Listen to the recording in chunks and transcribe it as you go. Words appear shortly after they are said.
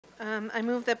I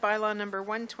move that bylaw number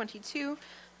 122,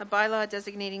 a bylaw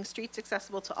designating streets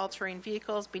accessible to all-terrain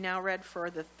vehicles, be now read for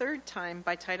the third time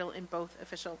by title in both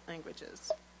official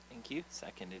languages. Thank you.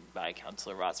 Seconded by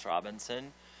Councillor Ross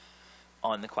Robinson.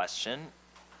 On the question,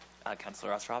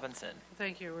 Councillor Ross Robinson.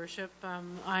 Thank you, Worship.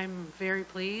 I'm very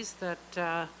pleased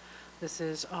that this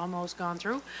has almost gone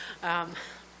through.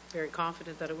 Very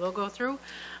confident that it will go through.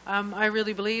 I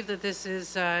really believe that this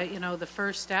is, the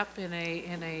first step in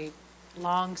a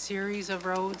long series of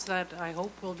roads that I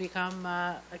hope will become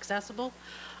accessible.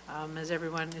 As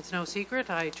everyone, it's no secret,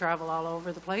 I travel all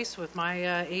over the place with my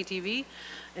ATV,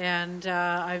 and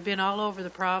I've been all over the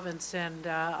province, and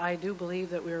I do believe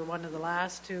that we were one of the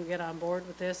last to get on board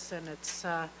with this, and it's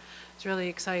really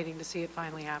exciting to see it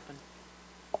finally happen.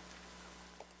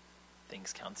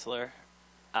 Thanks, Councillor.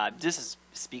 This is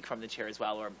speak from the chair as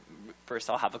well, or first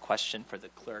I'll have a question for the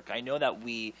clerk. I know that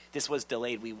this was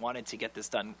delayed. We wanted to get this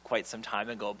done quite some time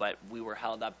ago, but we were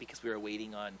held up because we were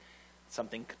waiting on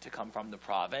something to come from the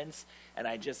province. And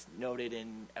I just noted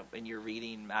in your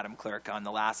reading, Madam Clerk, on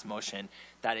the last motion,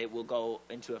 that it will go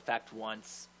into effect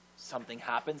once something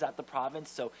happens at the province.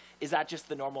 So is that just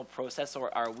the normal process,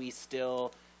 or are we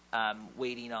still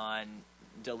waiting on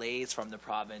delays from the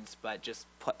province, but just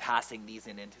passing these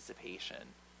in anticipation?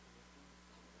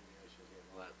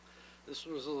 This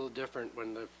was a little different.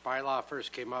 When the bylaw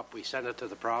first came up, we sent it to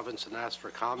the province and asked for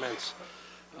comments,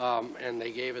 and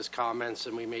they gave us comments,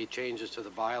 and we made changes to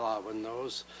the bylaw. When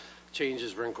those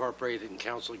changes were incorporated and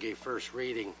council gave first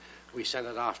reading, we sent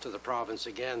it off to the province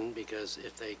again, because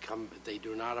if they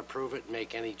do not approve it and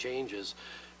make any changes,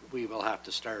 we will have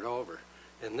to start over.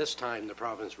 And this time the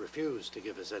province refused to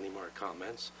give us any more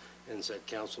comments and said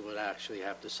council would actually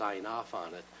have to sign off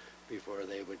on it before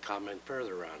they would comment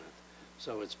further on it.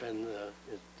 So it's been,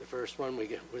 the first one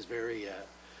was very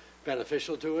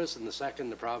beneficial to us, and the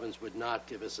second, the province would not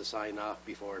give us a sign off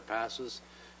before it passes,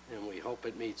 and we hope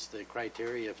it meets the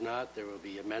criteria. If not, there will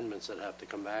be amendments that have to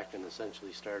come back and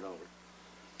essentially start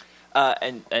over.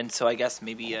 And so I guess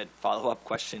maybe a follow-up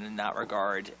question in that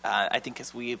regard. I think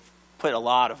as we've put a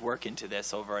lot of work into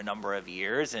this over a number of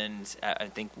years, and I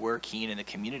think we're keen and the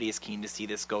community is keen to see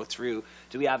this go through.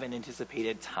 Do we have an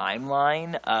anticipated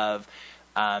timeline of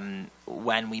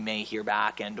when we may hear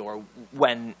back, and or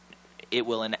when it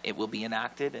will be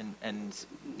enacted? And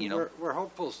you know, we're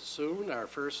hopeful soon. Our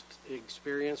first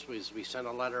experience was we sent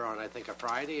a letter on, I think, a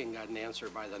Friday and got an answer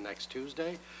by the next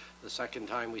Tuesday. The second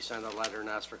time we sent a letter and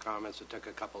asked for comments, it took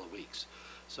a couple of weeks.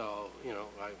 So, you know,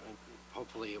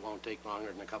 hopefully it won't take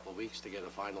longer than a couple of weeks to get a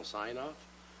final sign off,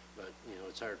 but you know,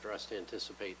 it's hard for us to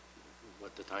anticipate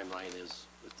what the timeline is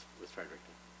with Fredericton.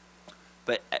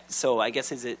 But so I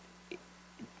guess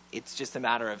it's just a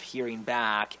matter of hearing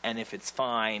back, and if it's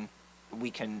fine,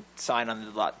 we can sign on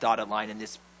the dotted line and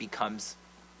this becomes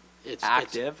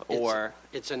active, or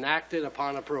it's enacted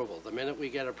upon approval. The minute we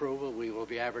get approval, we will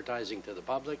be advertising to the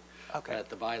public that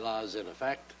the bylaw is in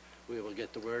effect. We will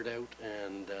get the word out,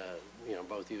 and you know,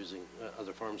 both using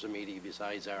other forms of media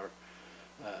besides our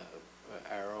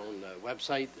own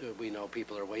website. We know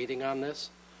people are waiting on this,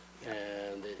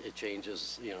 and it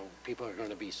changes. You know, people are going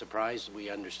to be surprised. We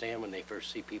understand when they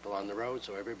first see people on the road,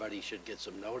 so everybody should get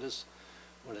some notice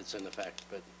when it's in effect.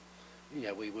 But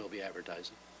yeah, we will be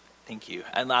advertising. Thank you.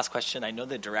 And last question. I know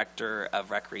the Director of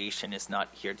Recreation is not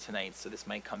here tonight, so this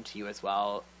might come to you as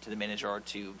well, to the manager or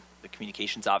to the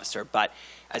communications officer. But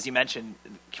as you mentioned,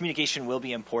 communication will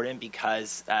be important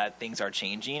because things are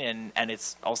changing, and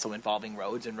it's also involving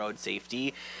roads and road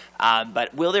safety.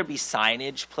 But will there be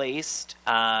signage placed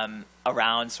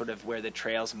around sort of where the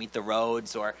trails meet the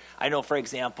roads? Or I know, for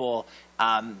example,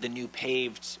 the new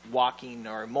paved walking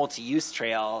or multi-use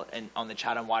trail on the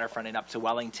Chatham waterfront and up to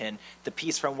Wellington, the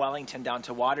piece from Wellington down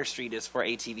to Water Street is for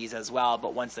ATVs as well,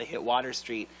 but once they hit Water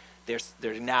Street,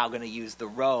 they're now going to use the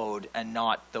road and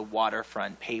not the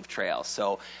waterfront paved trail.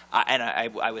 So, and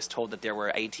I was told that there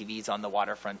were ATVs on the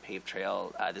waterfront paved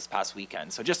trail this past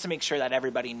weekend. So just to make sure that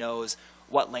everybody knows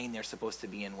what lane they're supposed to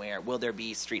be in where, will there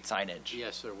be street signage?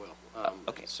 Yes, there will.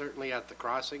 Okay. Certainly at the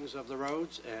crossings of the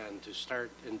roads, and to start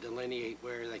and delineate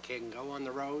where they can go on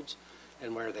the roads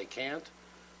and where they can't.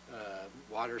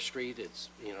 Water Street, it's,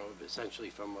 you know,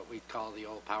 essentially from what we call the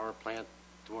old power plant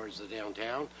towards the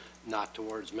downtown, not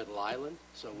towards Middle Island.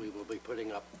 So we will be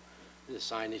putting up the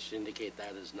signage to indicate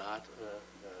that is not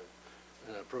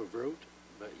an approved route.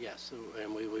 But yes,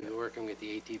 and we will be working with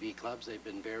the ATV clubs. They've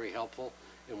been very helpful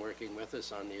in working with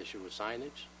us on the issue of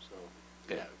signage. So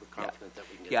good. Yeah, we're confident that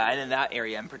we can get and in that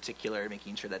area in particular,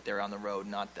 making sure that they're on the road,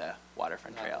 not the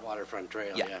waterfront trail. The waterfront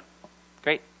trail, yeah.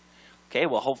 Great. Okay,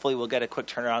 well, hopefully we'll get a quick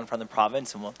turnaround from the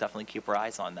province, and we'll definitely keep our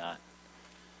eyes on that.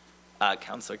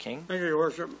 Councillor King. Thank you, Your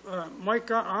Worship.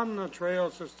 Mike, on the trail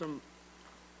system,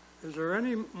 is there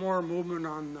any more movement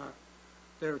on,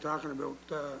 they were talking about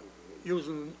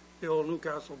using the old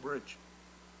Newcastle Bridge?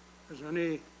 Is there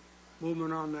any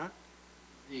movement on that?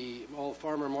 The old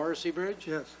Farmer Morrissey Bridge?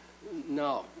 Yes.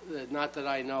 No, not that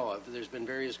I know of. There's been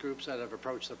various groups that have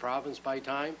approached the province by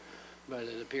time, but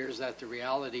it appears that the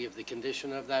reality of the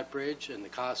condition of that bridge and the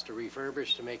cost to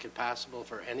refurbish to make it passable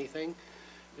for anything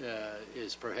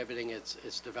is prohibiting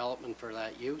its development for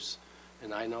that use.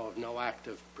 And I know of no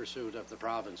active pursuit of the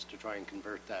province to try and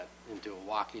convert that into a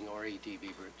walking or ATV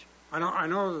bridge. I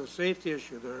know there's a safety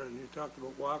issue there, and you talked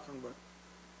about walking, but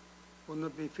wouldn't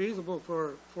it be feasible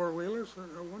for four-wheelers,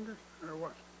 I wonder, or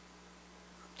what?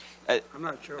 I'm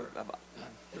not sure.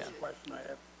 That's a question I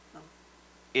have. No.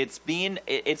 It's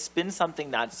been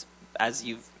something that's, as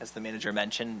the manager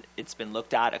mentioned, it's been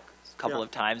looked at a couple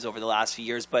of times over the last few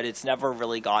years, but it's never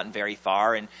really gotten very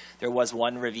far. And there was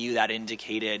one review that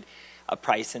indicated a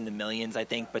price in the millions, I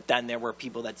think, but then there were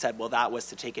people that said, well, that was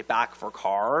to take it back for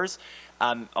cars.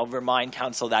 I'll remind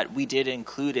council that we did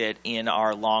include it in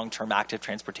our long-term active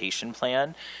transportation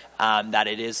plan, that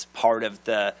it is part of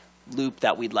the loop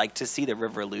that we'd like to see, the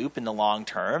river loop, in the long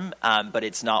term, but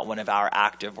it's not one of our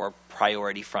active or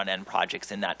priority front-end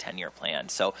projects in that 10-year plan.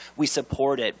 So we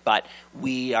support it, but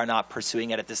we are not pursuing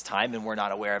it at this time, and we're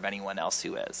not aware of anyone else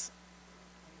who is.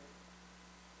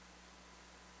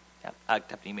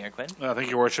 Deputy Mayor Quinn. Thank you,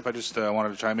 Your Worship. I just wanted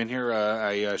to chime in here.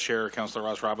 I share Councillor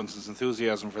Ross Robinson's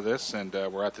enthusiasm for this, and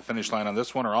we're at the finish line on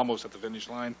this one, or almost at the finish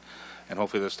line, and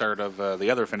hopefully the start of the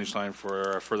other finish line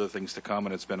for further things to come.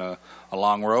 And it's been a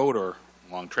long road, or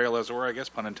long trail, as it were, I guess,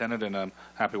 pun intended, and I'm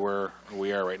happy where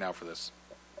we are right now for this.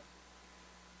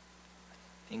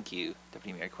 Thank you,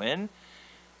 Deputy Mayor Quinn.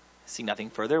 See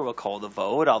nothing further, we'll call the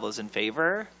vote. All those in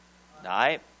favor?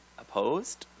 Aye.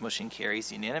 Opposed? Motion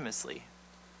carries unanimously.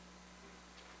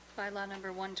 Bylaw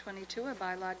number 122, a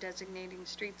bylaw designating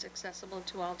streets accessible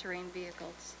to all-terrain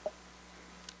vehicles.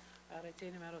 Arrêté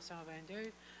numéro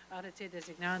 122, arrêté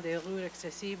désignant des rues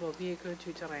accessibles aux véhicules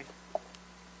tout-terrain.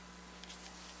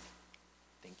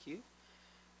 Thank you.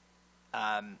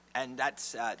 And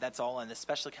that's all on the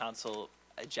special council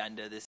agenda this